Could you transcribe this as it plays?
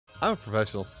I'm a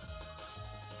professional.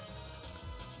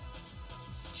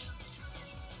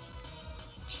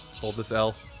 Hold this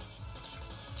L.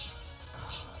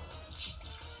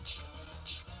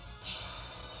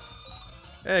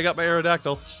 Hey, I got my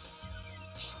Aerodactyl.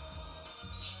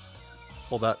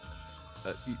 Hold that.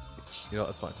 You know,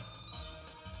 that's fine.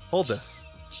 Hold this.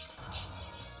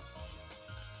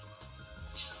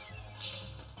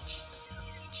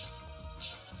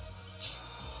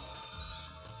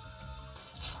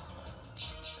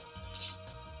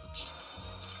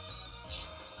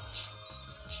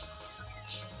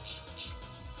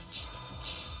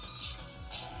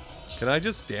 Can I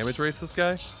just damage race this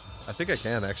guy? I think I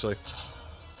can, actually.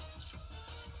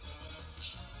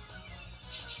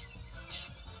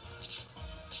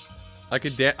 I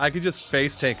could just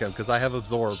face tank him because I have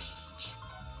absorb.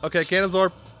 Okay, can't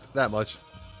absorb that much.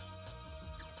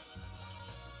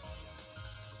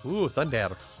 Ooh,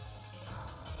 thunder.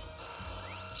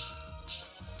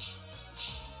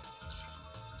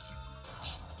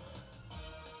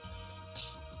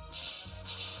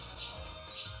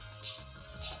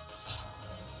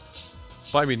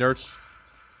 Find me, nerd.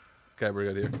 Okay,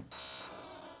 we're good here.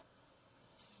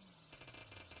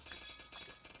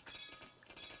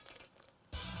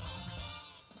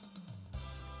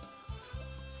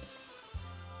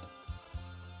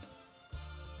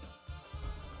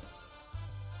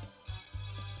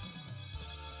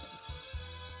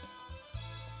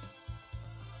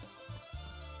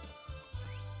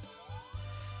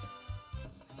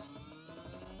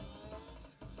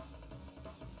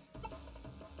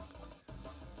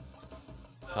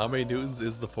 How many newtons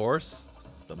is the force?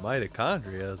 The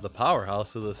mitochondria is the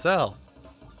powerhouse of the cell.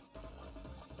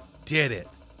 Did it.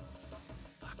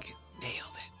 Fucking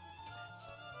nailed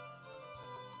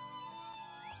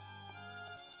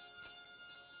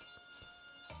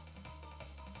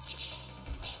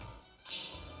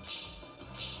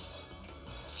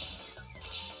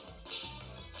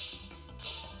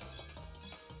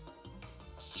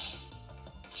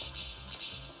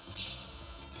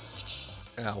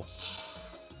it. Ow.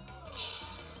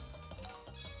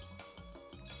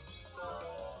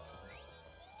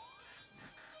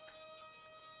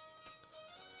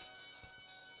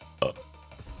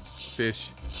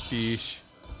 Fish. Fish.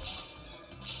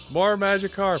 More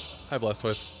Magikarp. Hi,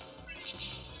 Blastoise.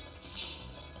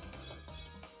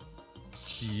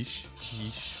 Fish.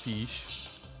 Fish. Fish.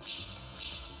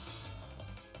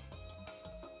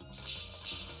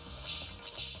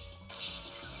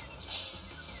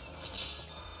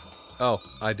 Oh,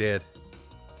 I did.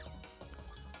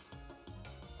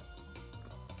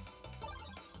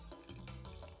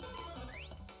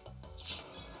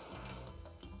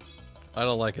 I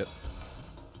don't like it.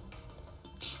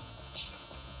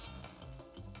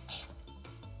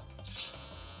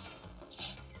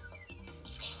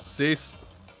 Cease.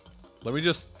 Let me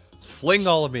just fling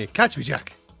all of me. Catch me,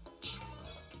 Jack.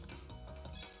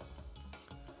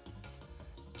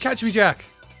 Catch me, Jack.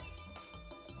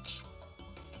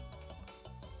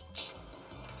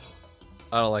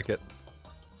 I don't like it.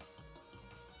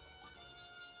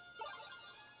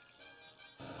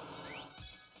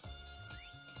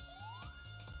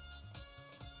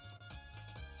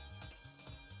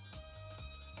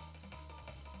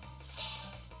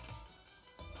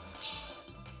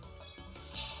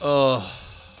 Ugh.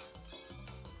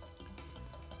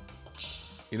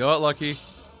 You know what, Lucky?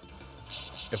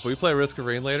 If we play Risk of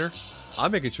Rain later,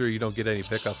 I'm making sure you don't get any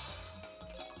pickups.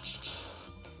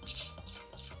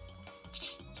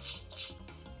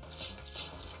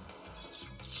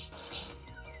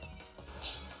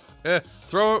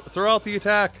 Throw out the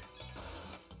attack.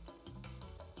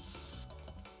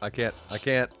 I can't.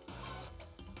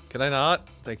 Can I not?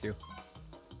 Thank you.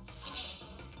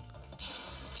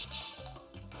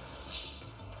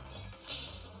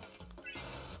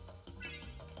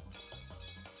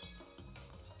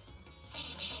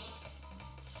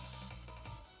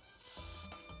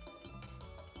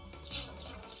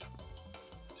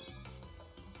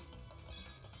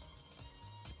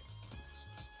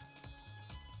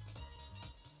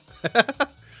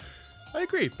 I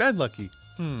agree. Bad Lucky.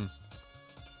 An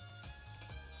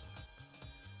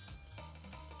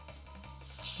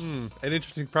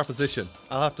interesting proposition.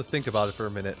 I'll have to think about it for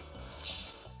a minute.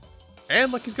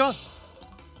 And Lucky's gone.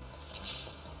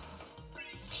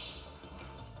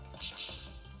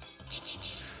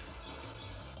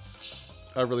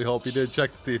 I really hope he did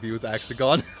check to see if he was actually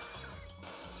gone.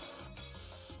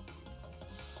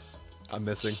 I'm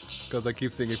missing, because I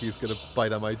keep seeing if he's gonna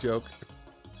bite on my joke.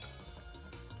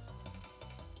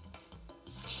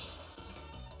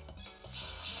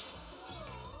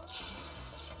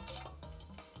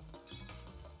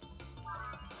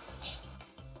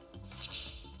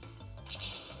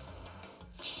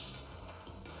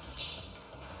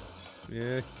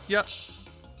 Yeah. Yep.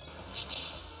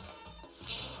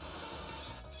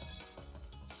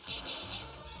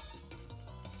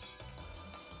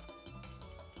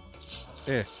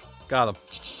 Got him.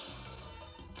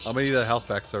 I'm gonna need that health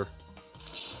back, sir.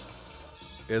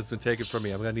 It has been taken from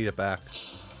me. I'm gonna need it back.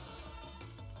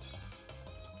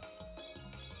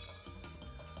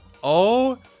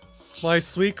 Oh, my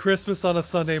sweet Christmas on a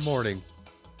Sunday morning.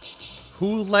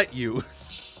 Who let you?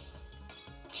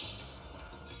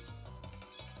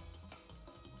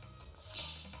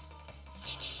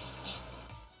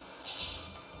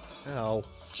 Ow.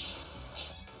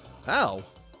 Ow.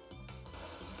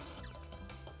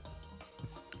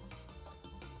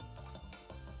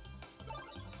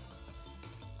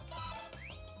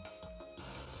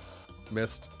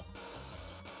 Missed.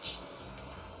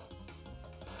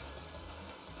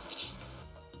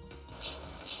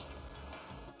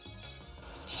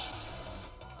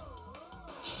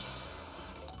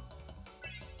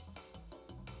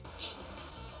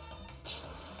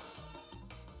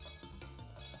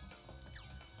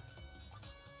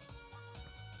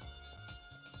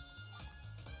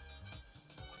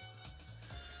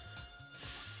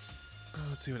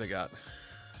 Let's see what I got.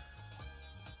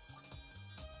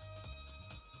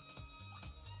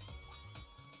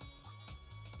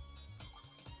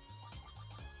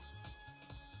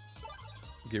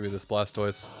 Give me this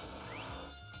Blastoise.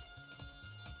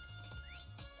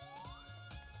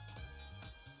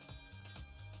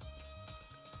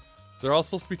 They're all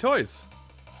supposed to be toys.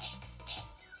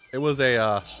 It was a,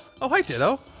 oh, hi,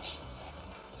 Ditto.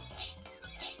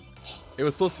 It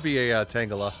was supposed to be a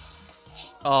Tangela.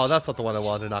 Oh, that's not the one I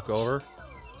wanted to knock over.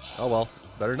 Oh well,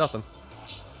 better nothing.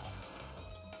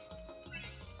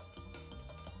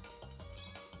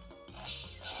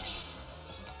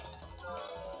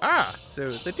 Ah,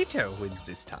 so the Ditto wins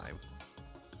this time.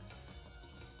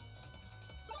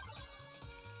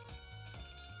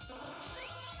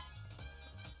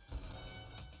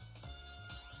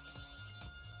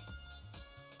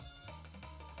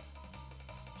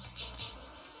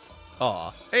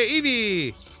 Aw. Hey,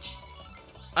 Eevee!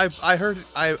 I heard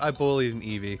I bullied an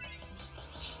Eevee.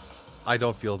 I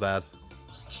don't feel bad.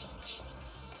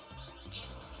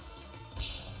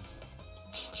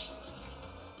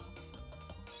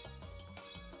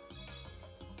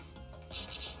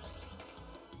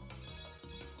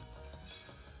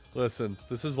 Listen,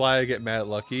 this is why I get mad at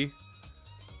Lucky.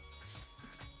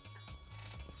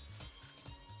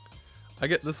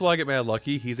 This is why I get mad at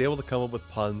Lucky. He's able to come up with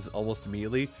puns almost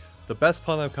immediately. The best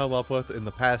pun I've come up with in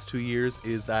the past 2 years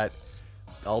is that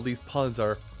all these puns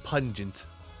are pungent.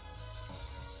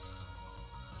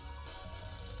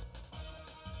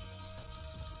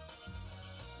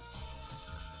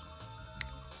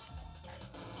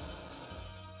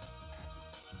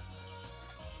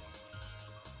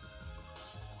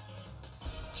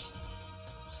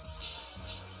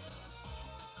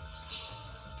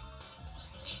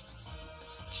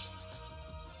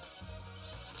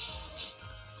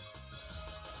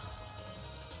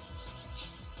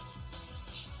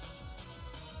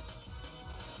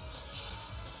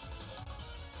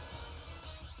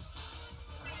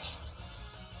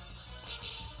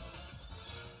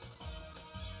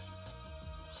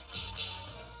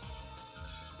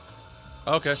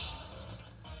 Okay.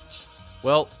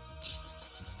 Well,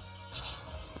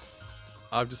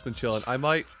 I've just been chilling. I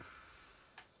might...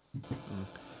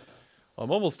 I'm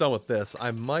almost done with this.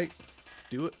 I might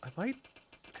do it. I might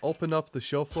open up the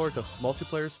show floor to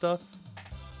multiplayer stuff.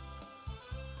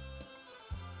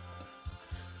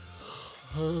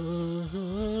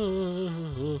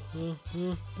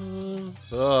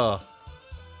 Ugh.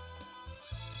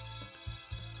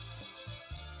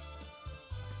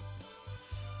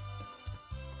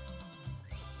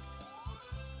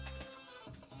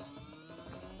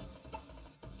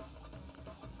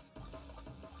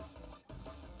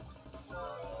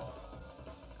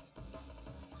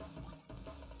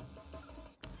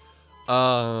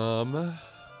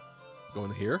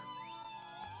 Going here.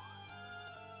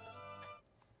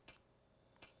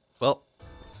 Well.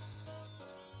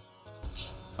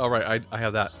 Alright, I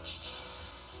have that.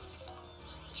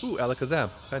 Ooh, Alakazam.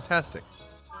 Fantastic.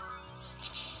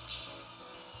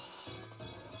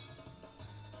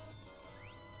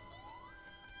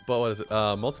 But what is it?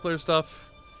 Multiplayer stuff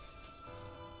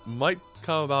might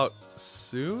come about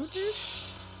soonish?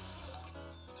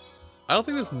 I don't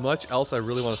think there's much else I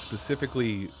really want to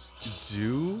specifically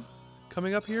do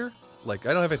coming up here. Like,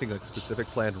 I don't have anything like specific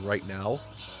planned right now.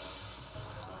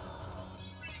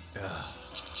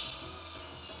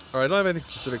 Or I don't have anything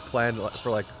specific planned for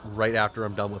like right after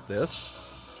I'm done with this.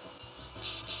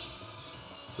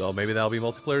 So maybe that'll be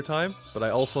multiplayer time, but I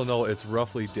also know it's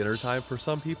roughly dinner time for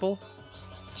some people.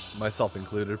 Myself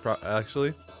included,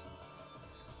 actually.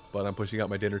 But I'm pushing out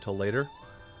my dinner till later.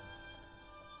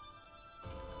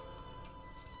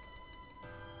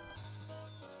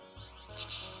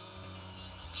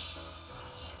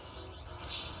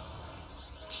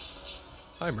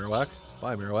 Hi, Marowak.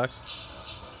 Bye, Marowak.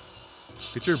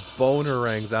 Get your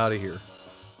bonerangs out of here.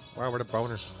 Wow, what a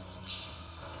boner.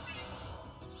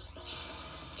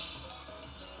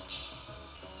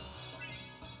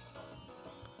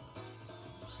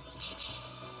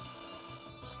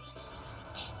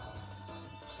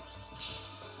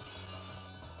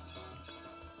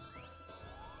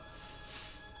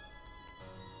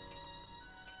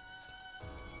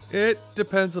 It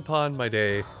depends upon my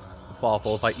day,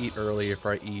 Fawful, if I eat early, if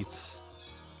I eat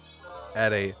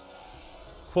at a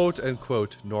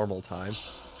quote-unquote normal time.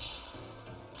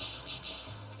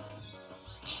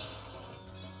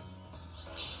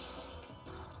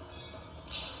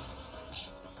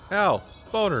 Ow!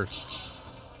 Boner!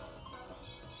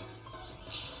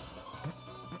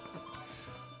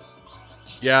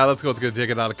 Yeah, let's go. It's gonna take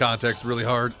it out of context really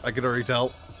hard. I can already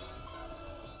tell.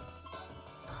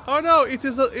 Oh no! It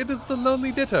is the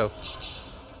lonely Ditto.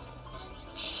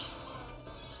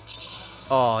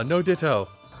 Aw, no Ditto.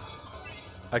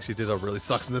 Actually, Ditto really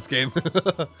sucks in this game.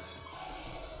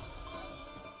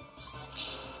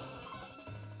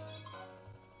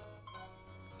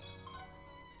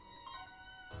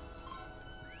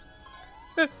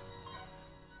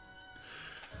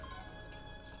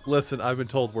 Listen, I've been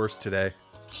told worse today.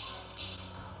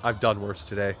 I've done worse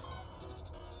today.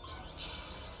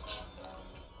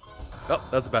 Oh,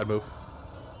 that's a bad move.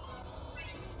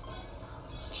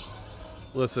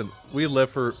 Listen, we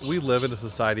live in a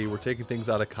society where taking things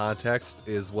out of context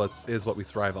is what we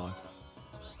thrive on.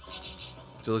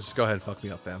 So let's just go ahead and fuck me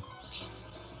up, fam.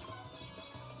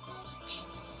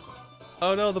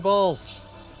 Oh no, the balls.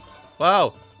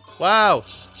 Wow. Wow.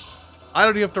 I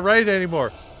don't even have to write it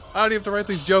anymore. I don't even have to write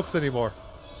these jokes anymore.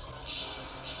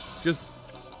 Just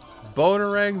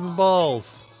bonerangs and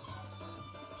balls.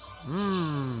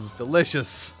 Mmm,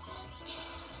 delicious.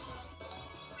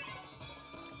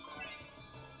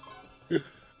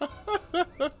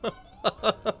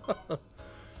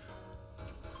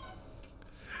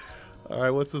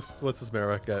 Alright, what's this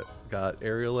Marowak got?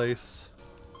 Aerial Ace.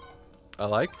 I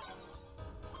like.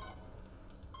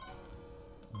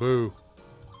 Boo.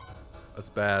 That's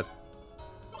bad.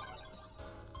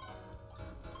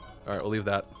 Alright, we'll leave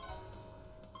that.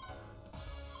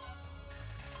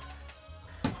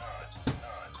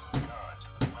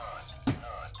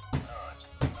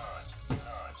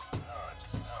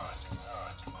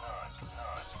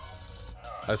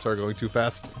 I started going too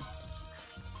fast.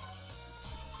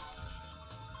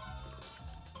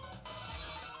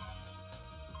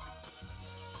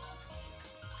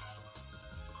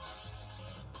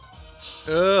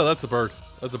 That's a bird.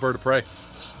 That's a bird of prey.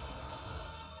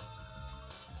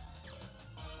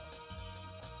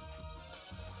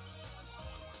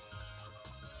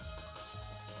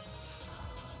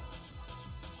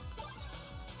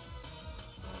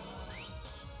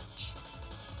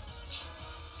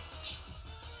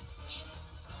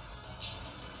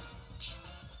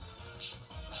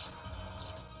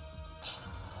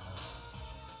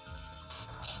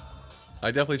 I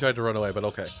definitely tried to run away, but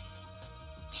okay.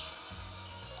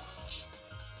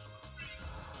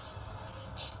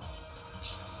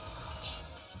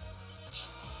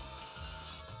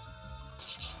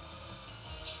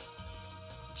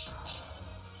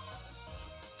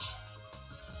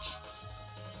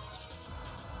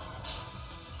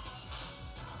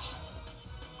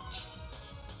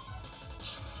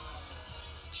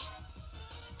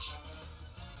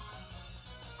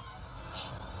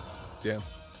 Damn.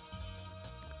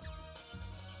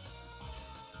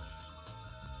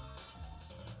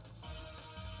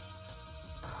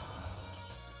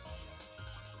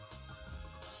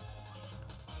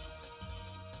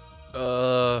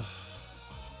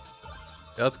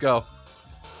 Let's go.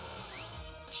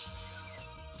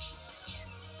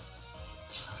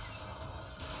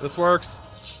 This works.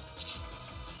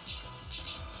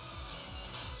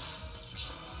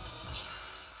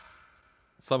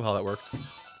 Somehow that worked.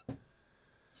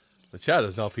 The chat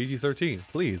is now PG-13.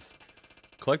 Please,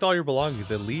 collect all your belongings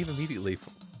and leave immediately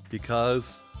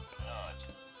because...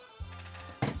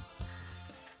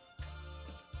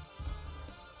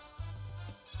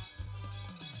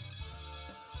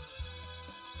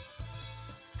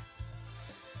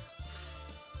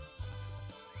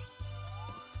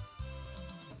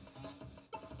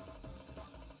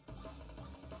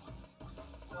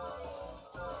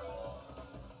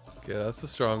 Okay, that's the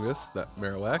strongest. That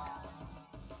Marowak.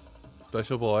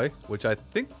 Special Boy, which I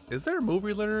think... Is there a move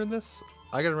relearner in this?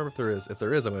 I gotta remember if there is. If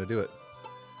there is, I'm gonna do it.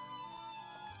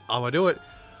 I'm gonna do it.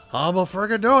 I'm gonna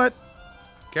friggin' do it.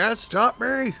 Can't stop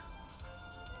me.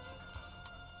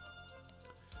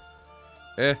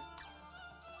 I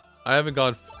haven't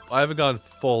gone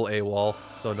full AWOL,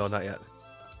 so no, not yet.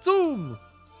 Zoom!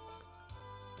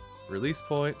 Release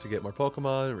point to get more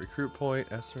Pokemon, recruit point,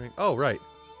 S-ring. Oh, right.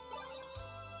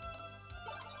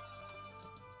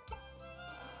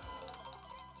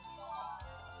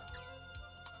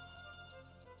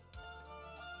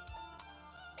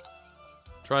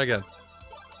 Try again.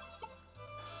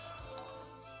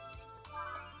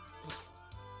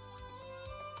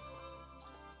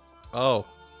 Oh.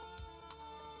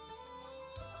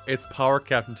 It's power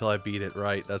capped until I beat it,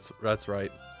 right? That's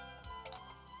right.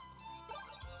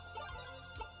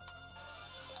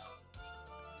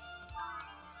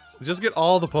 Just get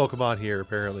all the Pokemon here,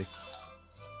 apparently.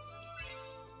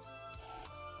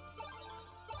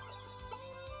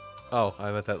 Oh,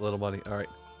 I'm at that little money. Alright.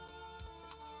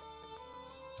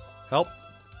 Help.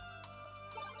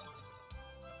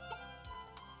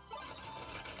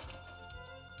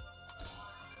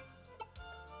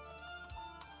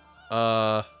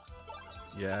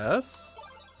 Yes.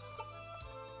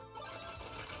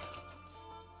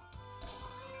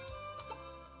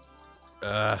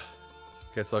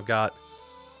 Okay, so I've got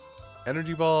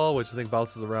Energy Ball, which I think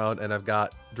bounces around, and I've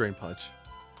got Drain Punch.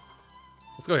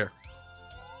 Let's go here.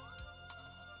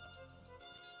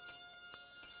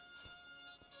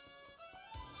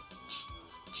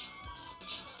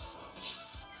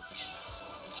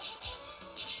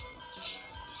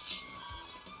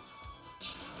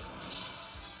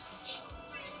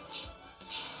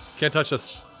 Can't touch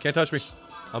us. Can't touch me.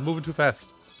 I'm moving too fast.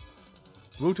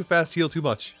 Move too fast, heal too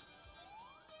much.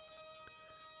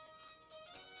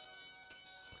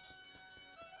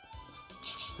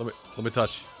 Let me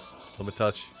touch. Let me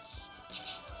touch.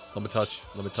 Let me touch.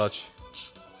 Let me touch.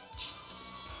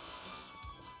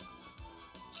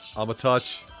 I'm a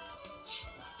touch.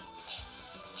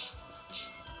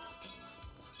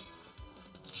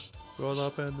 Roll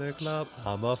up in the club.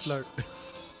 I'm a flirt.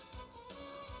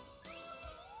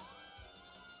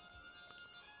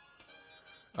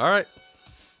 Alright.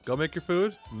 Go make your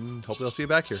food. Hopefully I'll see you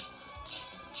back here.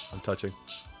 I'm touching.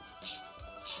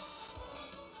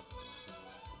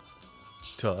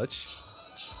 Touch.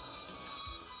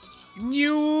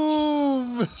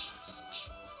 Noom!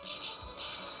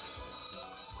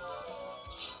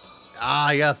 Ah,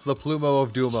 yes, the Plumo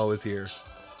of Dumo is here.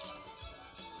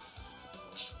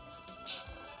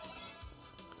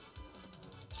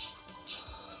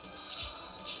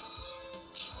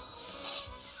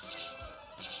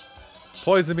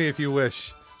 Poison me if you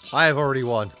wish. I have already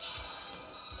won.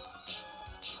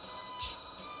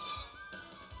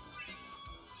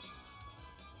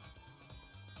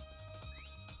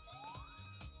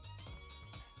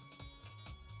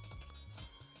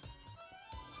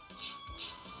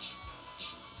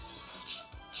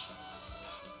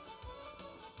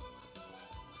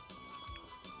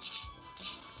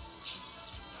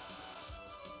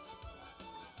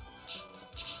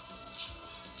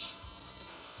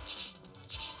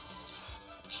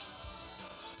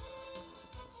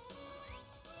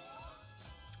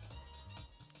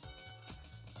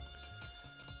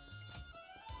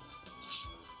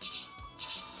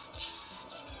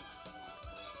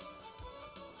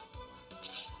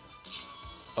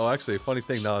 Oh, actually, funny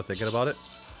thing now that I'm thinking about it.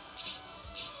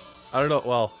 I don't know.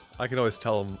 Well, I can always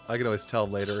tell him. I can always tell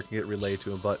him later. I can get relayed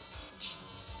to him. But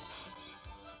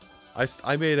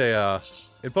I made a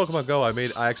in Pokemon Go. I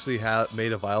actually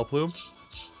made a Vileplume,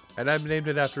 and I named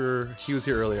it after. He was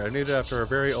here earlier. I named it after our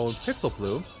very own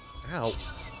Pixelplume. Ow.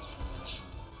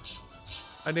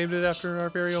 I named it after our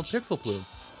very own Pixelplume.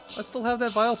 I still have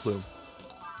that Vileplume.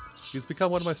 He's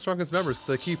become one of my strongest members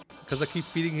because I keep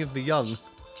feeding him the young.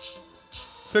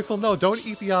 Pixel, no, don't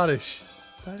eat the Oddish.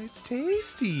 But it's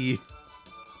tasty.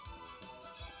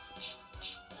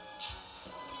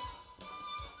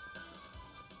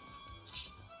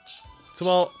 So,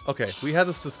 well, okay, we had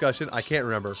this discussion. I can't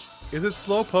remember. Is it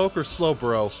Slowpoke or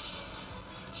Slowbro?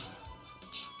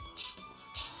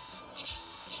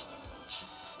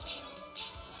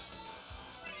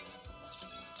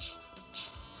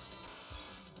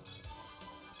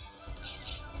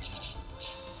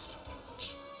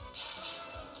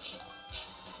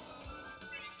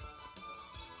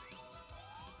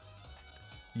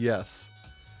 Yes.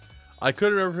 I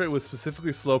couldn't remember if it was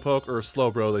specifically Slowpoke or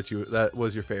Slowbro that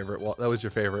was your favorite. Well, that was your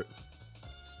favorite.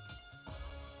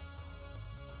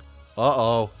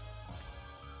 Uh-oh.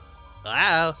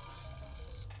 Ah.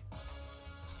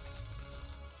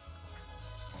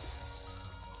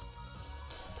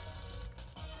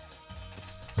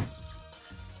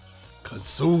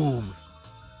 Consume.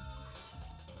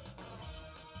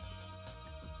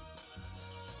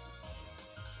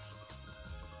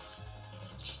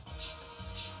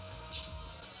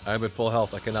 I'm at full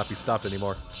health. I cannot be stopped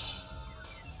anymore.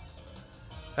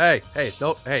 Hey, hey,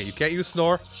 no, hey, you can't use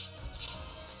snore.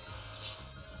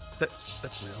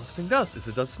 That's what this thing does, is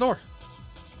it does snore.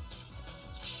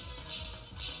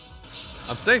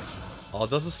 I'm safe. All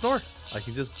it does is snore. I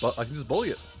can just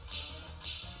bully it.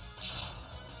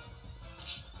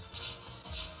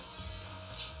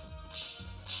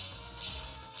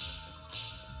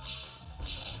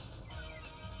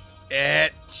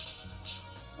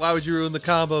 Why would you ruin the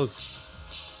combos?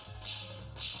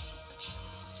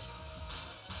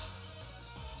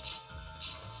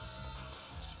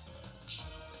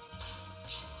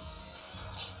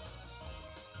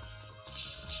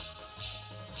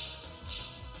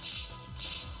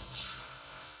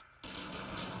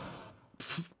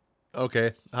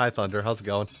 Okay. Hi, Thunder. How's it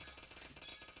going?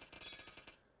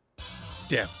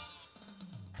 Damn.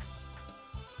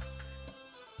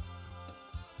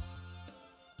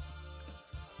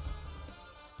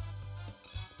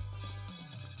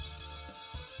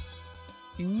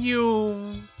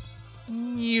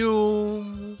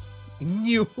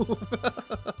 New.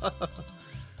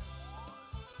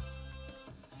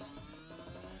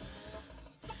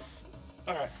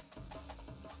 Alright.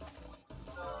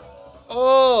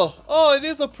 Oh, it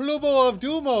is a Plumo of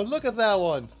Dumo. Look at that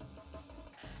one.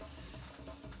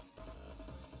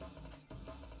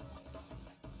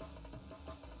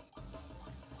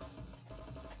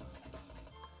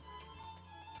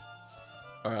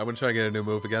 Alright, I'm gonna try to get a new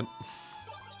move again.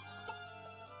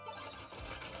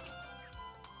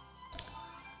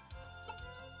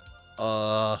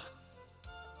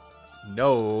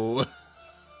 No.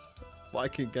 Why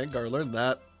can't Gengar learn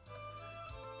that?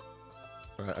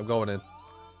 Alright, I'm going in.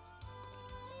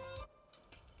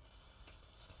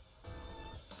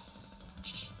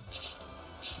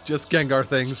 Just Gengar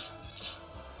things.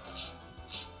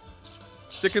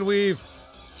 Stick and weave.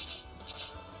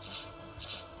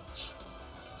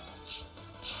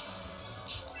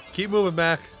 Keep moving,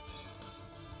 Mac.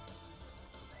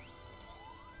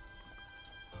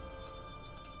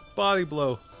 Body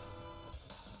blow.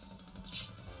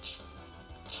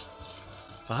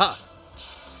 Aha!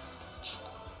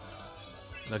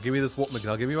 Now give me this.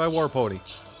 Now give me my war pony.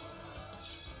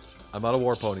 I'm out of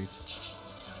war ponies.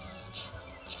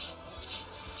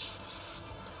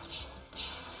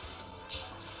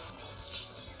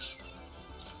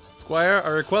 Squire, I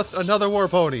request another war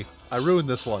pony. I ruined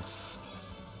this one.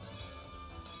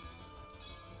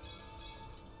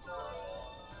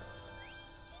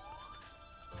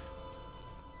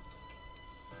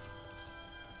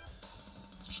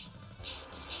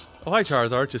 Oh, hi,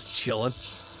 Charizard. Just chilling.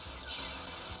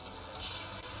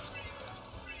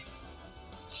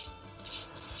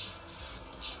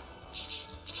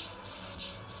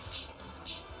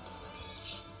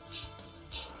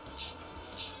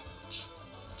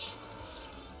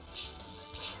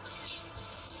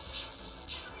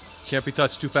 Can't be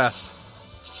touched. Too fast.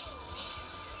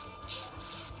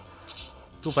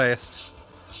 Too fast.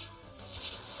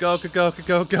 Go, go, go,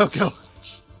 go, go, go.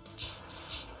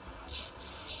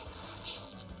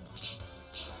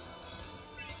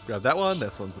 Grab that one.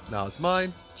 This one's now it's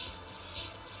mine.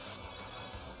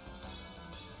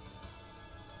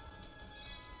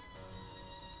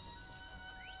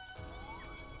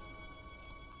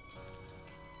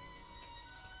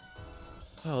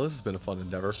 Oh, this has been a fun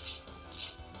endeavor.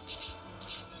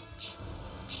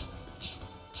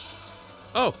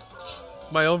 Oh,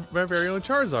 my very own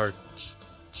Charizard.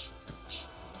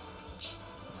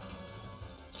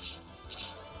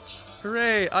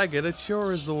 Hooray! I get a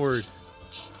Charizard.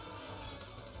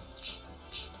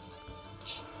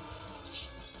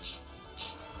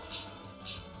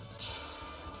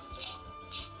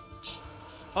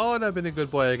 Oh, and I've been a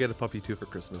good boy. I get a puppy too for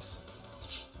Christmas.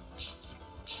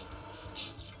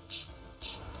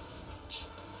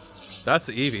 That's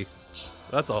the Eevee.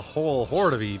 That's a whole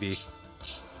horde of Eevee.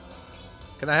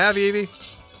 Can I have Eevee?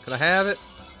 Can I have it?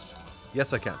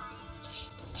 Yes, I can.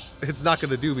 It's not going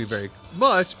to do me very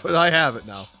much, but I have it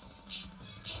now.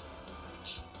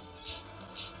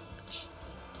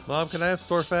 Mom, can I have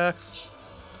Storfax?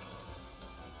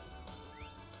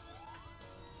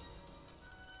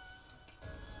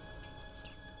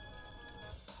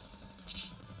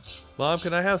 Mom,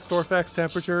 can I have Storfax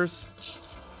temperatures?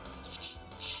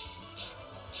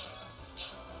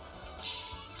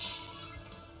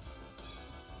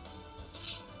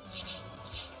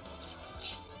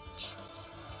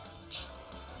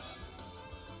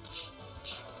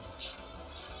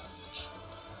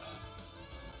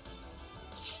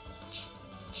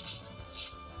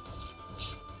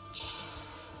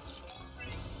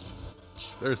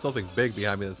 There's something big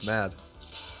behind me that's mad.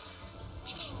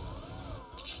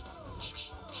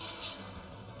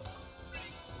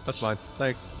 That's mine.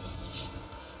 Thanks.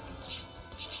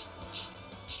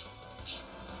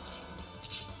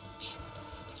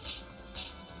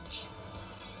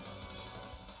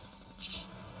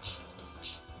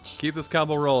 Keep this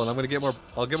combo rolling. I'm gonna get more.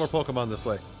 I'll get more Pokemon this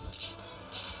way.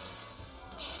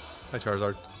 Hi,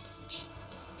 Charizard.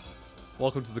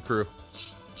 Welcome to the crew.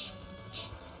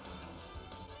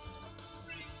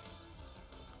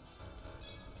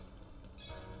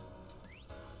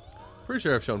 Pretty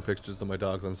sure I've shown pictures of my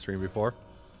dogs on stream before,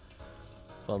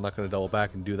 so I'm not gonna double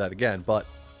back and do that again. But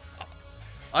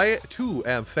I too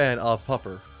am fan of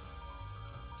Pupper.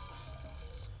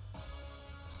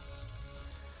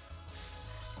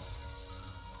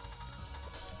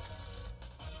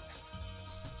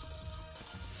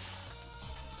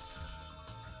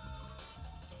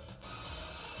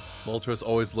 Moltres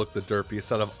always looked the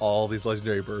derpiest out of all these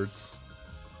legendary birds.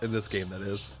 In this game, that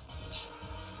is.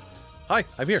 Hi,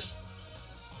 I'm here.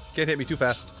 Can't hit me too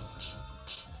fast.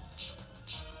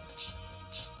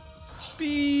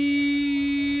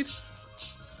 Speed!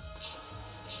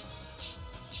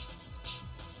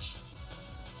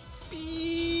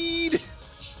 Speed!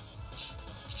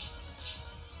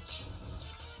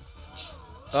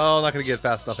 Oh, I'm not gonna get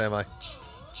fast enough, am I?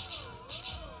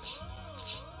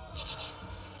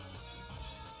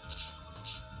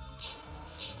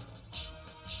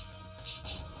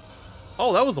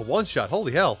 Oh, that was a one-shot.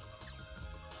 Holy hell.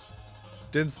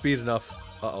 Didn't speed enough.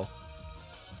 Uh-oh.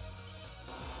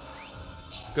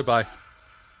 Goodbye.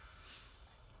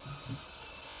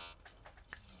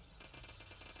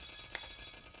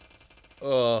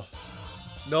 No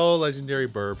legendary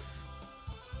burb.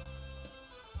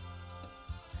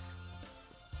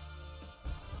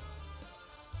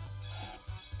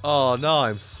 Oh, no,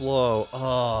 I'm slow.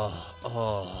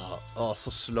 Oh,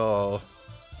 so slow.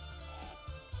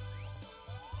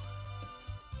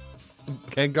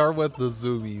 Gengar with the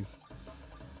zoomies.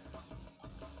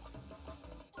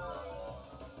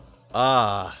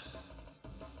 Ah.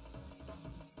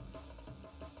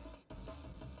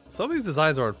 Some of these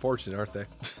designs are unfortunate, aren't they?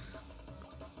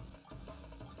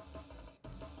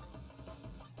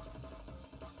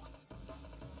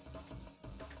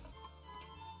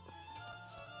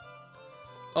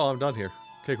 Oh, I'm done here.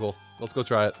 Okay, cool. Let's go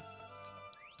try it.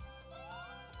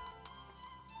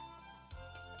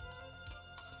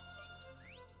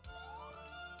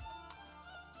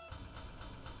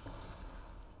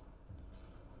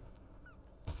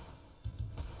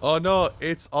 Oh no,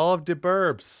 it's all of the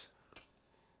burbs.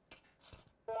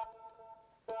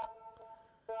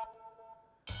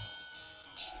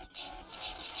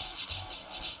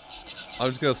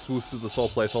 I'm just gonna swoosh through this whole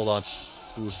place. Hold on.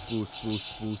 Swoosh, swoosh, swoosh,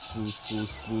 swoosh, swoosh,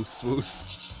 swoosh, swoosh, swoosh.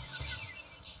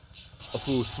 Oh,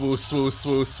 swoosh, swoosh, swoosh,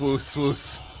 swoosh, swoosh,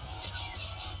 swoosh.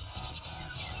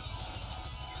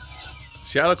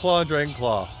 Shadow Claw and Dragon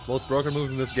Claw. Most broken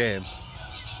moves in this game.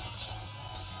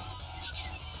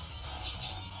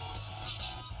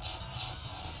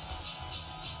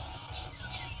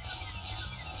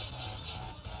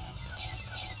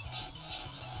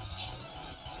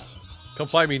 Come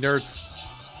find me, nerds.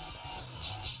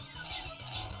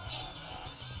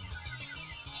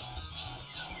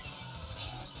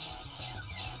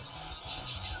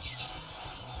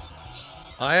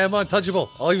 I am untouchable.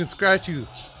 I'll even scratch you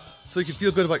so you can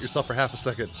feel good about yourself for half a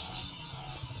second.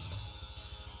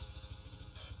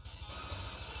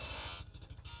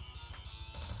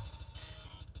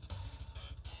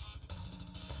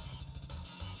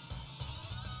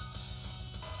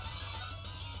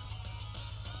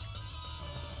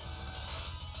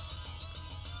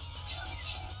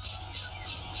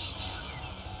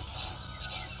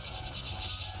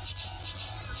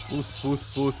 Swoosh, swoosh,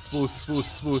 swoosh, swoosh, swoosh,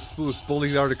 swoosh, swoosh. Bully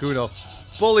the Articuno.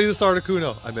 Bully this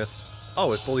Articuno. I missed.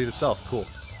 Oh, it bullied itself. Cool.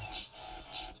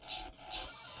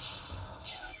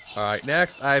 Alright,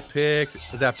 next I picked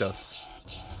Zapdos.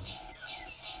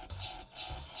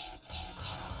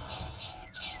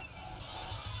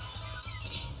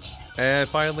 And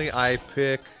finally I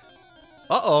pick...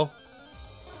 Uh-oh.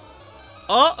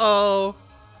 Uh-oh.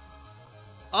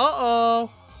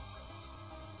 Uh-oh.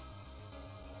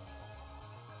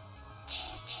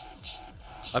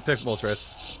 I picked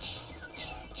Moltres.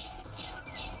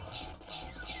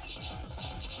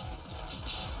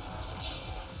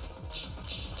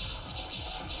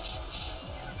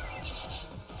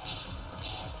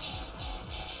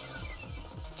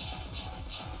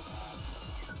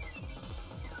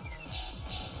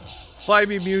 Fight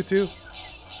me, Mewtwo.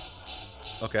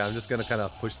 Okay, I'm just gonna kind of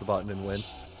push the button and win.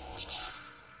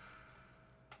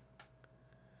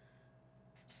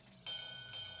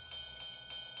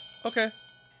 Okay.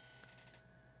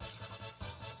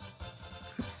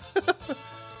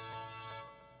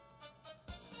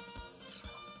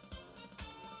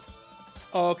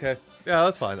 Oh, okay. Yeah,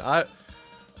 that's fine. Like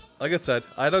I said,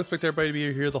 I don't expect everybody to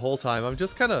be here the whole time. I'm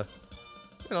just kind of,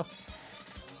 you know,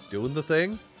 doing the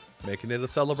thing, making it a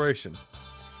celebration.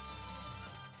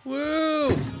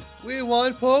 Woo! We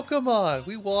won Pokemon!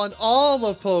 We won all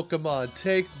of Pokemon!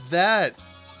 Take that!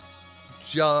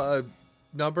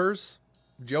 Numbers?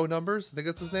 Joe Numbers? I think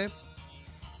that's his name.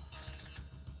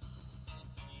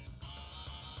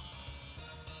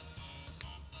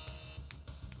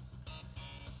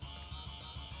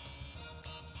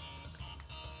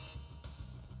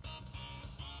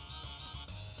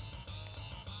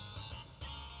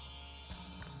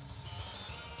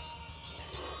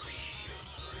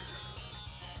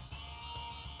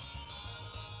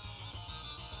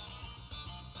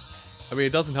 I mean,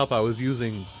 it doesn't help I was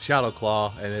using Shadow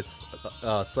Claw and it's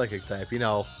Psychic type, you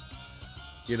know,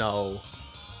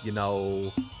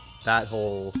 that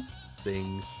whole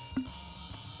thing.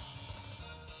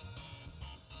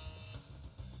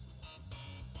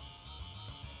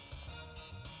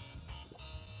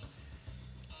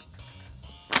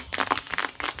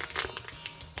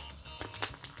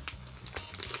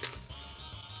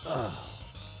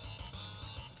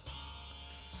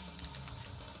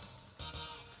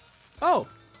 Oh!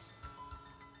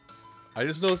 I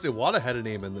just noticed Iwata had a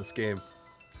name in this game.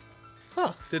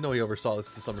 Huh, didn't know he oversaw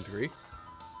this to some degree.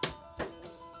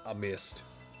 I missed.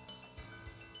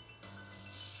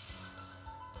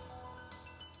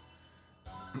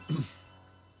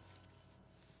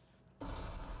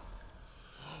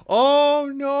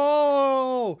 Oh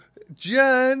no!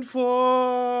 Gen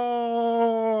 4!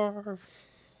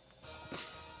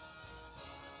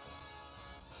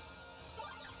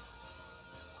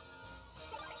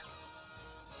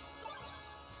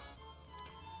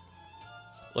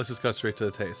 Let's just cut straight to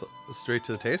the taste. Straight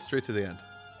to the taste, straight to the end.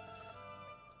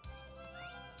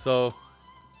 So,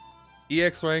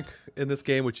 EX rank in this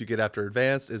game, which you get after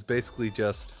advanced, is basically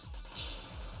just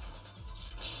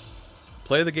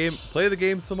play the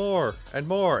game some more, and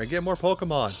get more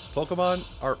Pokemon. Pokemon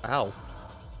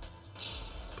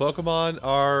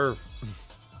are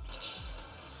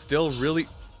still really...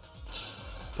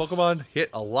 Pokemon hit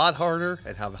a lot harder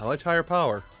and have a much higher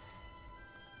power.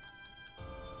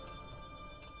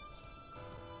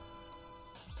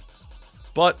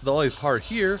 But the only part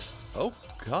here... Oh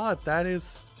god,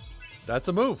 that's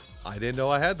a move. I didn't know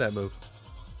I had that move.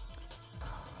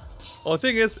 Well, the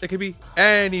thing is, it can be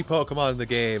any Pokemon in the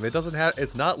game.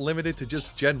 It's not limited to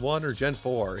just Gen 1 or Gen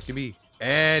 4. It can be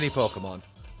any Pokemon.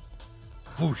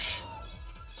 Whoosh.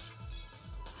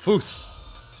 Foos.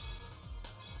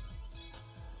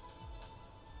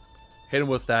 Hit him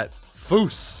with that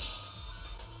Foos.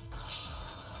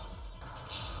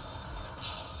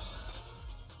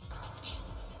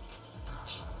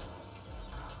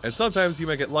 And sometimes you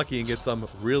might get lucky and get some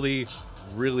really,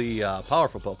 really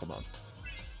powerful Pokemon.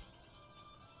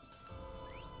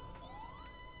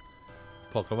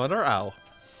 Pokemon are ow.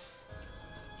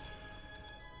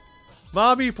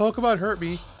 Mommy, Pokemon hurt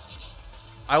me.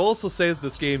 I will also say that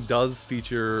this game does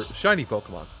feature shiny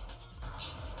Pokemon.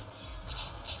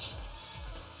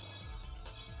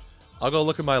 I'll go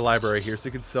look at my library here so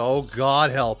you can see. Oh,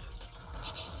 God help.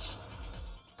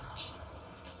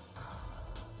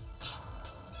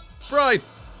 Brine!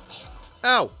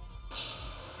 Ow!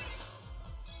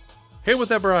 Hit with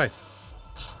that brine.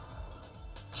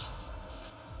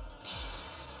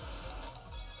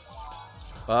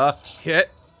 Hit.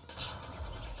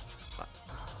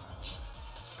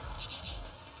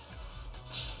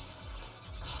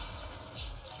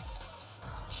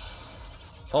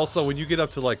 Also, when you get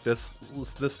up to like this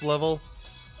level,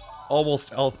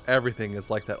 almost everything is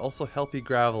like that. Also, Healthy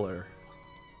Graveler.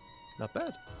 Not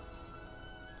bad.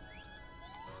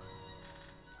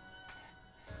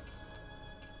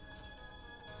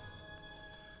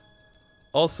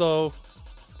 Also,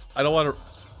 I don't want to,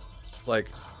 like,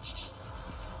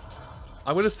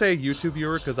 I'm going to say YouTube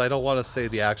viewer because I don't want to say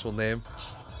the actual name.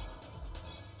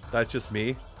 That's just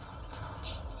me.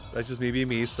 That's just me being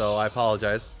me, so I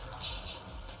apologize.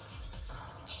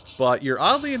 But you're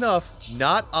oddly enough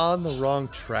not on the wrong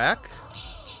track.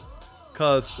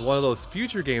 Because one of those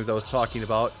future games I was talking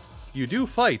about, you do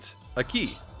fight a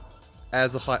key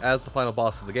as the final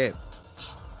boss of the game.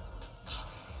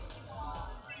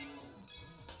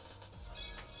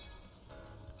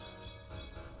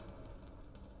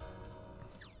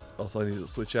 Also, I need to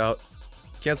switch out.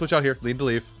 Can't switch out here. Lean to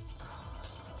leave.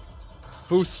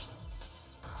 Foos.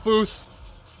 Foos.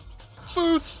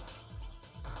 Foos.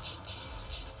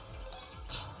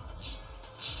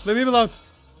 Leave me alone.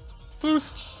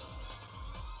 Foos.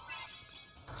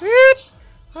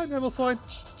 Hi, Mamoswine.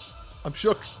 I'm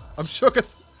shook. I'm shooketh.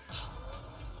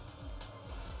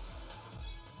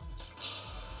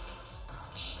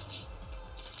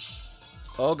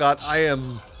 Oh god, I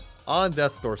am on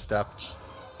death's doorstep.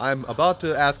 I'm about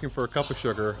to ask him for a cup of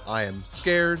sugar. I am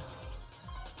scared.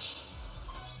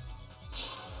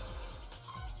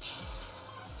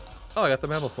 Oh, I got the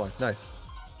Mamoswine. Nice.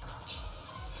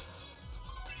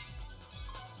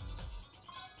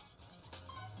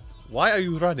 Why are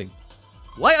you running?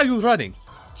 Why are you running?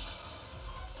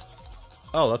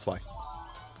 Oh, that's why.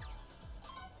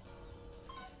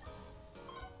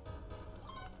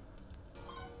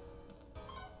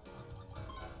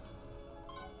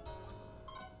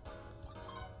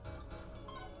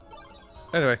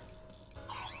 Anyway.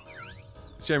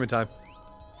 Shaman time.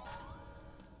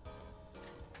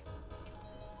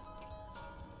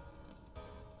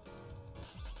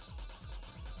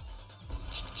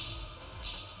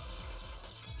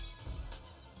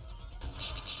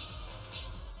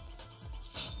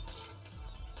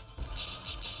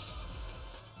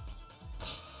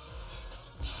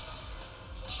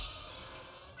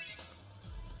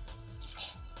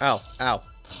 Ow, ow.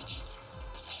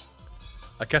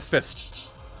 I cast Fist.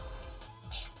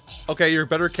 Okay, you're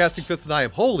better at casting Fist than I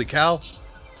am. Holy cow.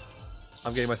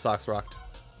 I'm getting my socks rocked.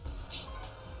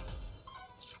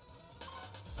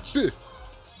 Swing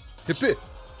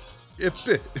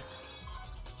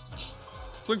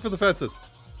for the fences.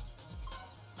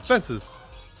 Fences.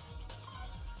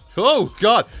 Oh,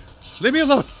 God. Leave me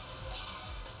alone.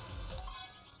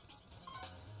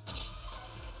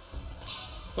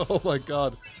 Oh, my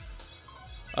God.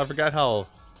 I forgot how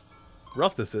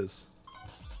rough this is.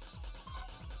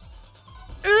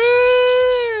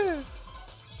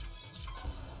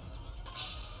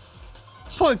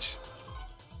 Punch.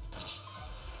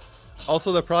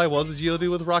 Also, there probably was a Geodude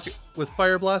with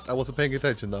Fire Blast. I wasn't paying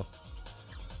attention though.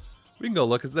 We can go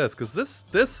look at this because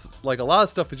this like a lot of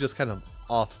stuff is just kind of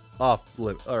off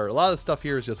limit, or a lot of stuff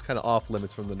here is just kind of off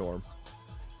limits from the norm.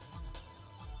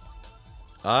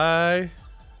 I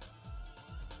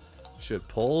should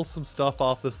pull some stuff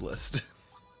off this list.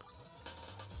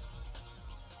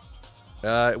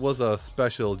 It was a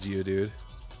special Geodude,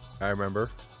 I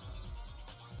remember.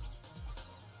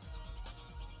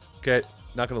 Okay,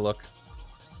 not gonna look.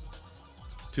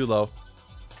 Too low.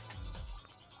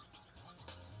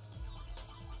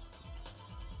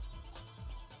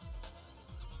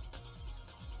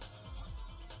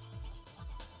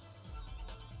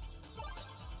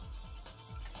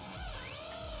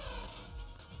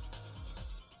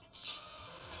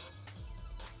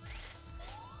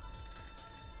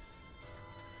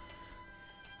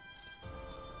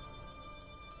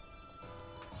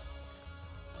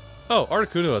 Oh,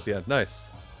 Articuno at the end. Nice.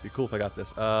 Be cool if I got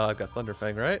this. I've got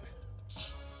Thunderfang, right?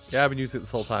 Yeah, I've been using it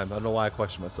this whole time. I don't know why I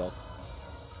question myself.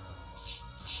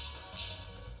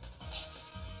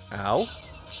 Ow.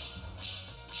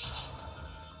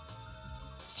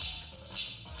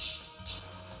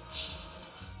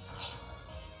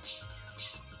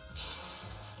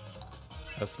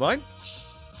 That's mine.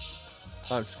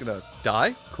 I'm just gonna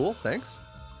die. Cool, thanks.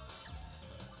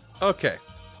 Okay.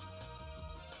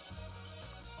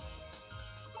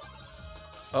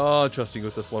 Oh, I'm trusting you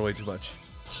with this one way too much.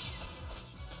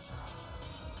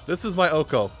 This is my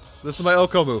Oko. This is my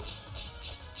Oko move.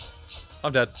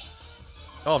 I'm dead.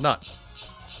 Oh, I'm not.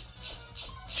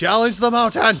 Challenge the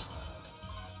mountain!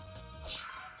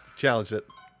 Challenge it.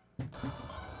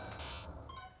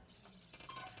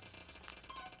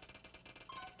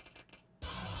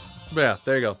 But yeah,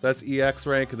 there you go. That's EX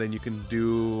rank, and then you can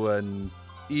do an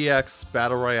EX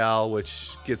Battle Royale,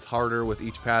 which gets harder with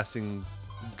each passing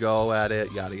go at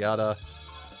it, yada yada.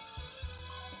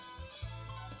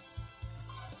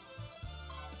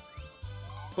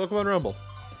 Pokemon Rumble.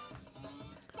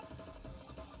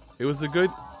 It was a good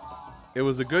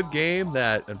game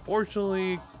that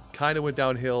unfortunately kind of went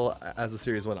downhill as the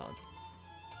series went on.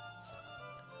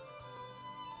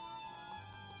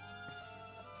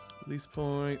 Release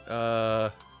point,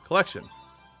 collection.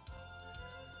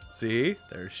 See,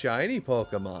 there's shiny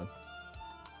Pokemon.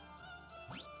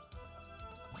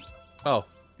 Oh,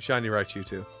 shiny Raichu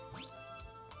too.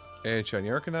 And shiny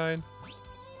Arcanine.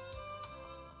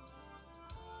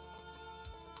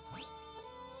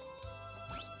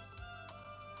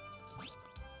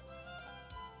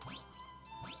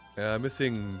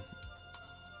 Missing.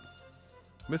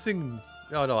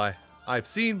 Oh no, I've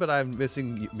seen, but I'm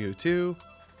missing Mewtwo.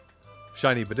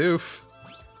 Shiny Bidoof.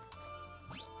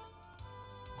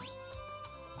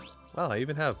 Wow, I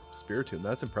even have Spiritomb.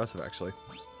 That's impressive, actually.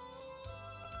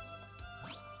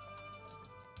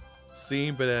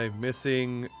 scene, but I'm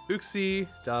missing Uxie,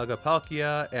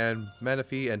 Dagapalkia, and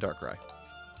Manaphy and Darkrai.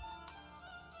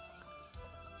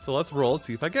 So let's roll and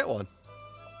see if I get one.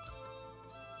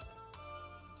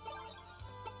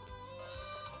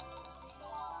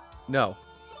 No.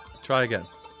 Try again.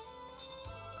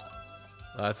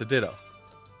 That's a Ditto.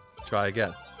 Try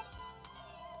again.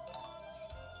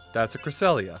 That's a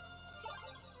Cresselia.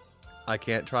 I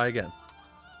can't try again.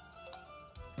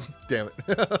 Damn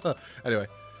it. Anyway.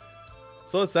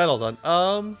 So that's that all done.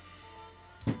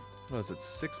 What is it?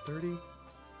 6:30?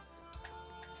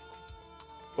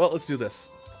 Well, let's do this.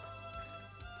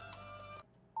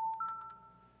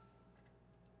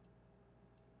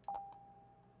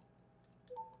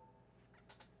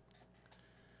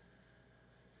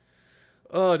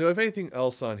 Oh, do I have anything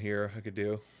else on here I could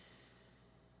do?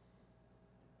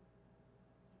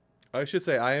 I should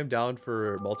say I am down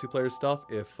for multiplayer stuff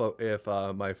if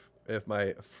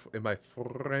my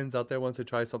friends out there want to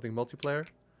try something multiplayer.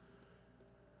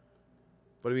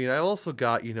 But I mean, I also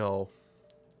got, you know,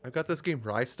 I've got this game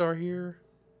Rystar here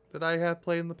that I have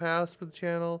played in the past for the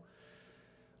channel.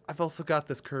 I've also got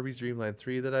this Kirby's Dream Land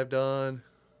 3 that I've done.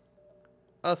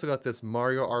 I also got this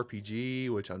Mario RPG,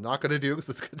 which I'm not going to do because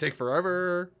it's going to take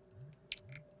forever.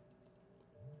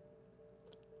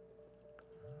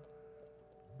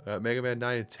 Mega Man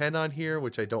 9 and 10 on here,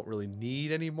 which I don't really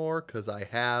need anymore because I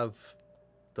have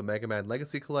the Mega Man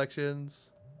Legacy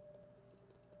collections.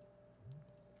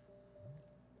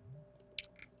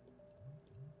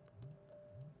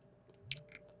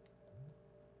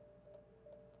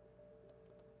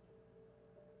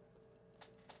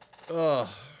 Ugh.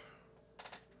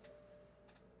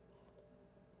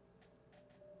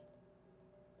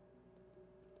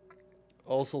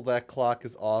 Also, that clock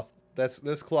is off.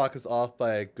 This clock is off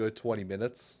by a good 20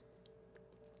 minutes.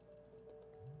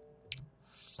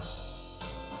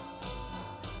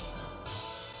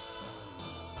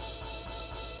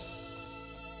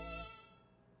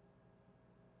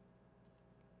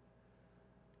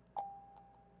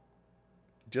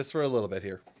 Just for a little bit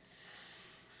here.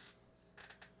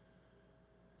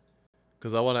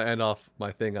 Because I want to end off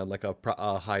my thing on like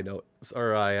a high note,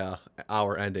 or a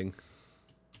hour ending.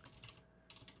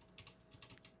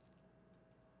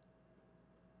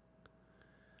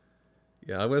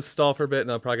 Yeah, I'm going to stall for a bit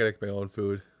and I'm probably going to make my own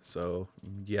food. So,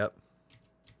 yep.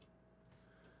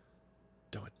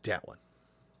 Don't want that one.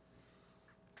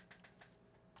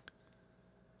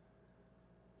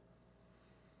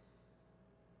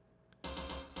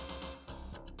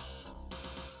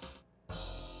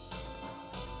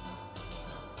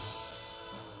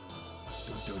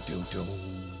 Dum.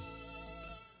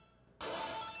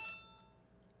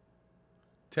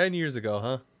 10 years ago,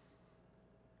 huh?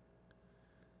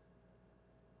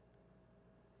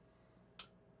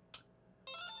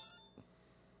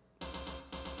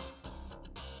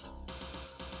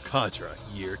 Contra,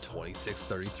 year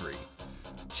 2633.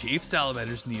 Chief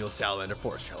Salamander's Neo Salamander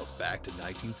force travels back to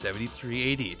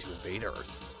 1973 AD to invade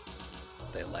Earth.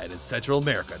 They land in Central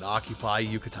America and occupy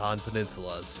Yucatan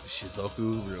Peninsula's Shizuoka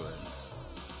ruins.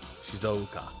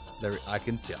 Shizuoka, there I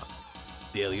can tell.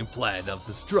 The alien plan of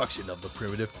destruction of the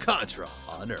primitive Contra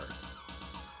on Earth.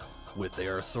 With they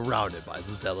are surrounded by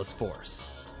the zealous force.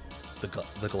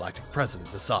 The galactic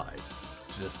president decides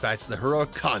to dispatch the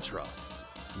heroic Contra,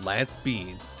 Lance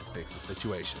Bean, to fix the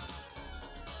situation.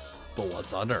 But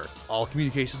once on Earth, all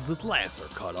communications with Lance are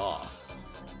cut off.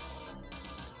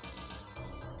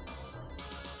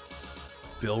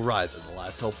 Bill Reiser, the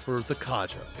last hope for the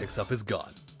Contra, picks up his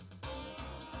gun.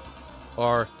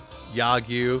 Or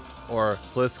Yagyu, or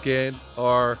Pliskin,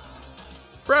 or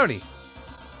Brownie.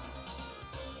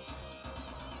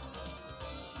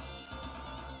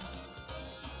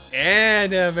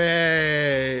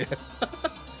 Anime!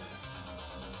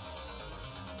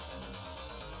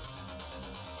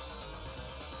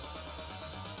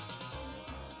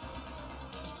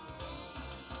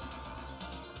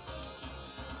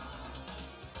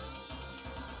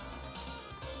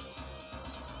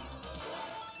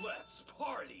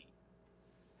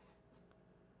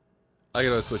 I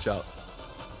gotta switch out.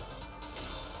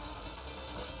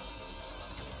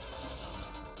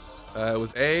 It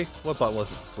was A. What button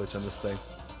was it to switch on this thing?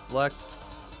 Select.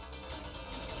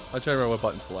 I'm trying to remember what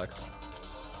button selects.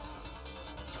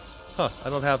 Huh, I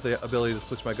don't have the ability to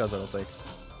switch my guns, I don't think.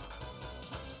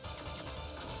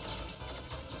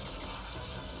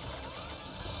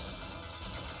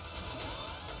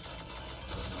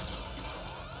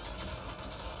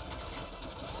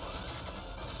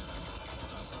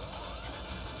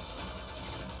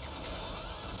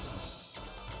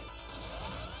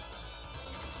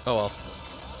 Oh well.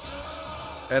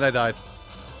 And I died.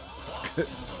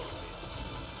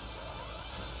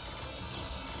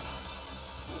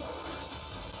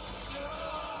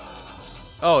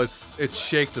 Oh, it's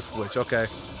shake to switch. Okay.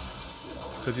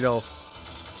 Because, you know,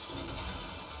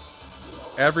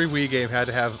 every Wii game had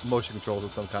to have motion controls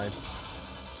of some kind.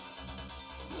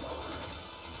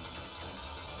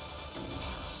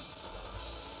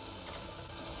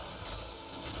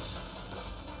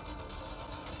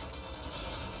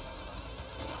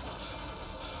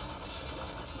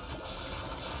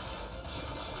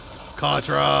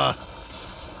 Contra!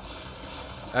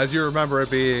 As you remember it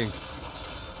being.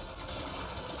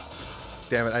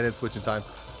 Damn it, I didn't switch in time.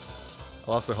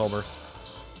 I lost my homers.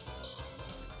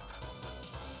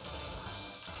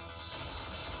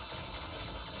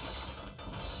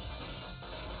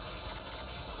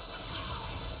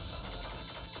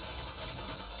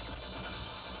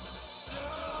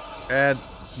 And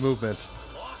movement.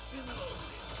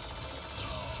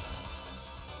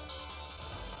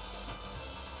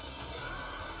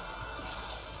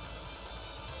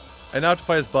 And now to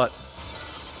fight his butt.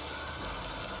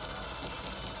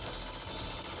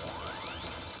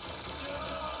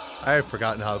 I have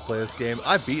forgotten how to play this game.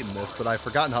 I've beaten this, but I've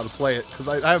forgotten how to play it because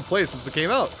I haven't played it since it came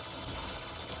out.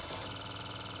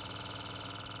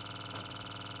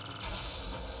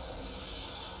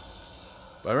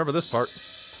 But I remember this part.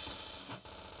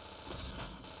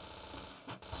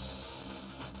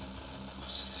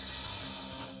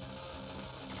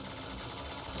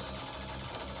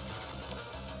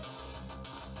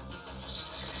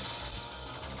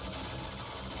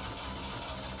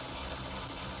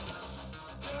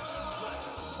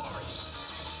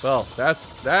 Well,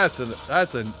 that's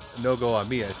a no-go on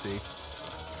me, I see.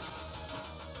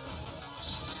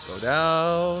 Go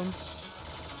down.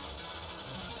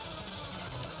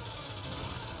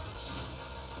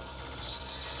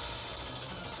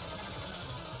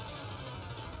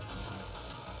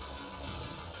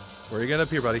 Where are you gonna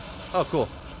appear, buddy? Oh, cool.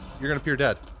 You're gonna appear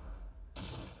dead.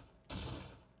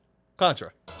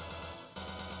 Contra.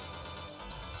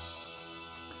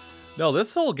 No,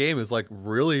 this whole game is like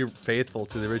really faithful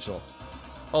to the original.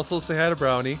 Also, say hi to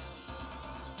Brownie.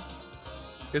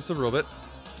 It's a robot.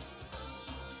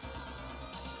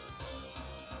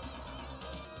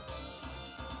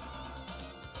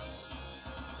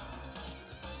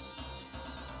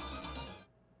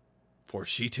 For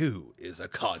she too is a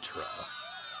Contra.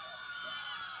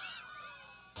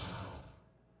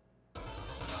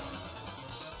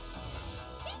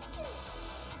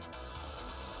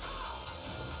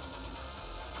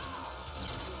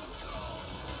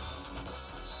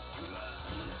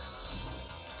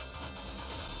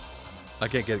 I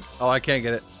can't get it. Oh, I can't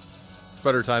get it.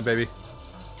 Spreader time, baby.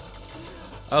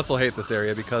 I also hate this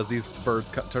area because these birds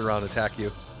turn around and attack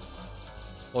you.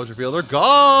 Ultra Field, they're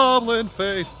goblin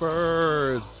face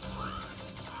birds.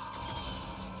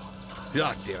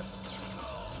 God damn it.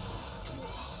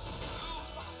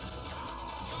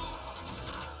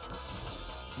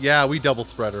 Yeah, we double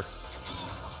spreader.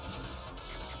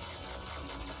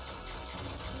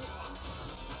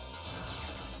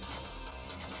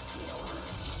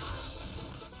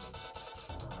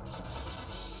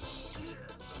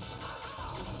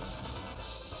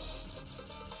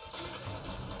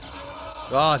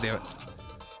 Ah, damn it.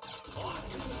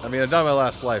 I mean, I've done my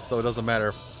last life, so it doesn't matter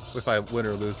if I win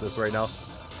or lose this right now.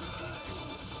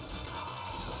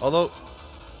 Although...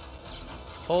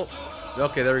 Oh,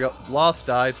 okay, there we go. Lost,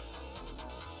 died.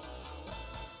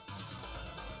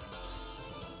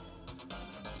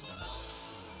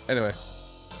 Anyway.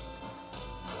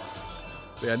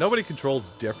 But yeah, nobody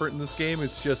controls different in this game.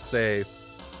 It's just they...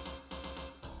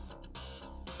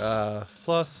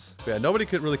 plus... Yeah, nobody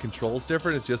really controls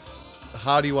different. It's just...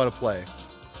 How do you want to play?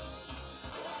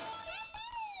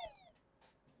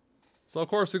 So of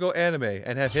course we go anime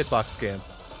and have hitbox scan.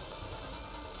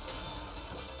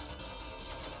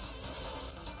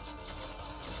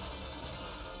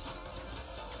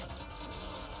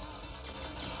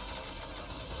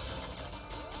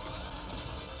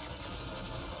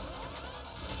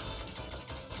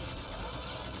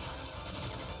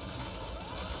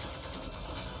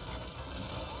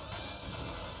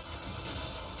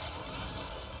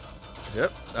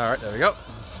 Yep. Alright, there we go.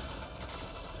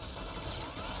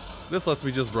 This lets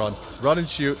me just run. Run and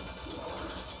shoot.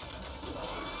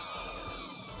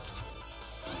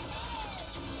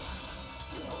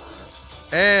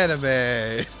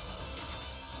 Anime.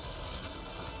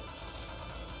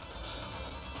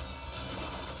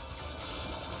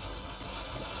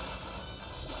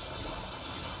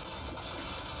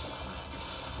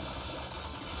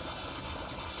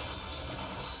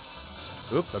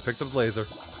 Oops, I picked up the laser.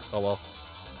 Oh well.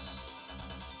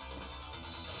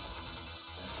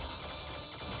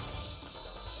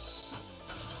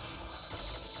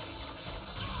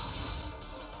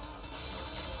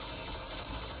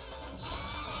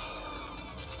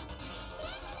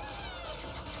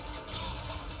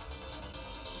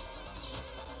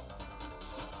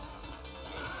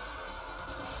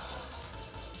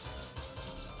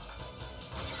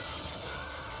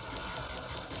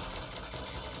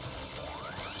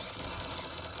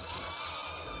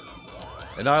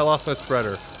 And now I lost my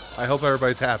spreader. I hope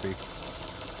everybody's happy.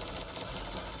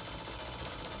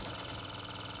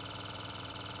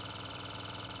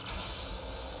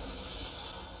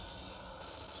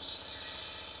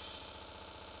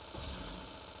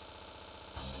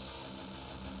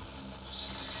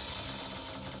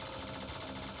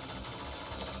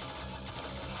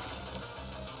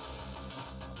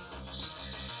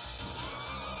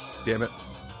 Damn it.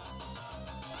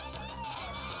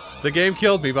 The game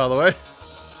killed me, by the way.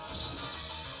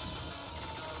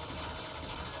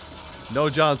 No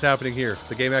John's happening here.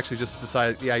 The game actually just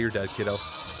decided, yeah, you're dead, kiddo.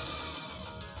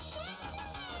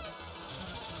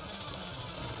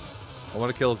 I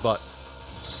want to kill his butt.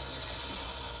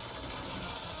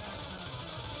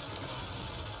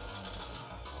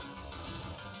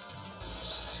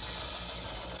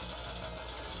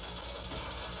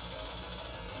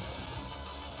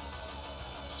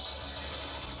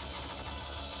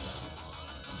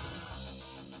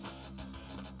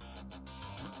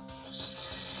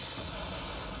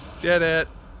 Did it.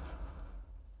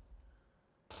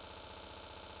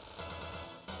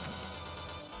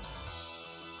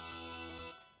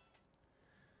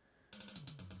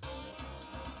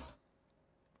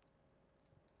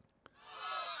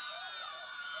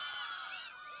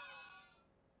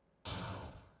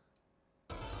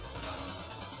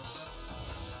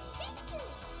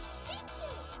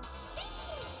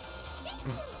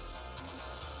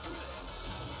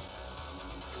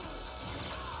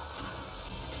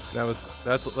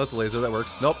 That's a laser. That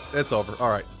works. Nope, it's over. All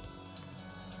right.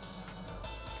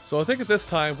 So I think at this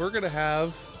time we're gonna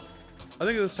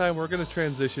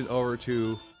transition over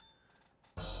to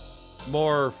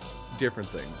more different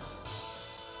things.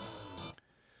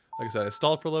 Like I said, I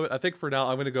stalled for a little bit. I think for now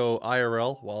I'm gonna go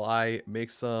IRL while I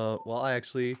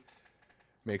actually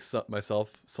make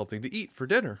myself something to eat for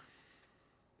dinner.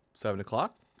 7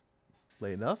 o'clock,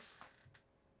 late enough.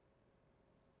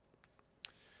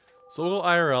 So we'll go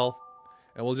IRL,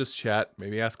 and we'll just chat,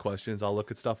 maybe ask questions. I'll look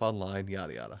at stuff online,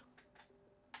 yada yada.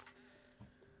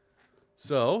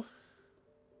 So,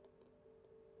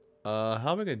 how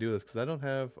am I gonna do this? Because I don't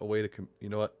have a way to you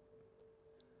know what?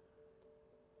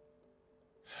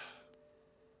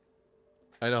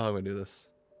 I know how I'm gonna do this.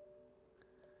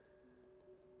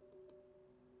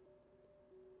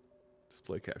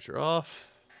 Display capture off.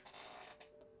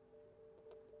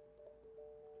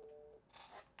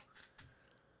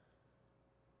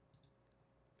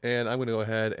 And I'm going to go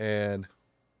ahead and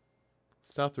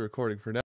stop the recording for now.